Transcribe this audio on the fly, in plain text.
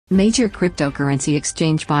Major cryptocurrency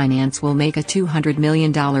exchange Binance will make a $200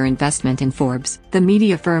 million investment in Forbes. The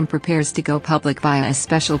media firm prepares to go public via a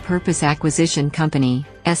special purpose acquisition company,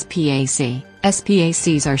 SPAC.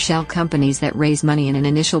 SPACs are shell companies that raise money in an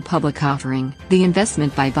initial public offering. The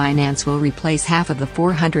investment by Binance will replace half of the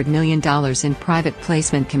 $400 million in private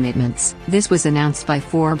placement commitments. This was announced by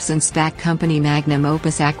Forbes and SPAC company Magnum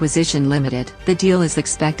Opus Acquisition Limited. The deal is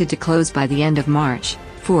expected to close by the end of March,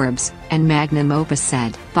 Forbes and Magnum Opus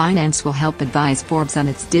said. Binance will help advise Forbes on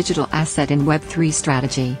its digital asset and Web3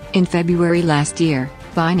 strategy. In February last year,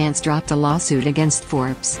 Binance dropped a lawsuit against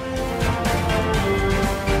Forbes.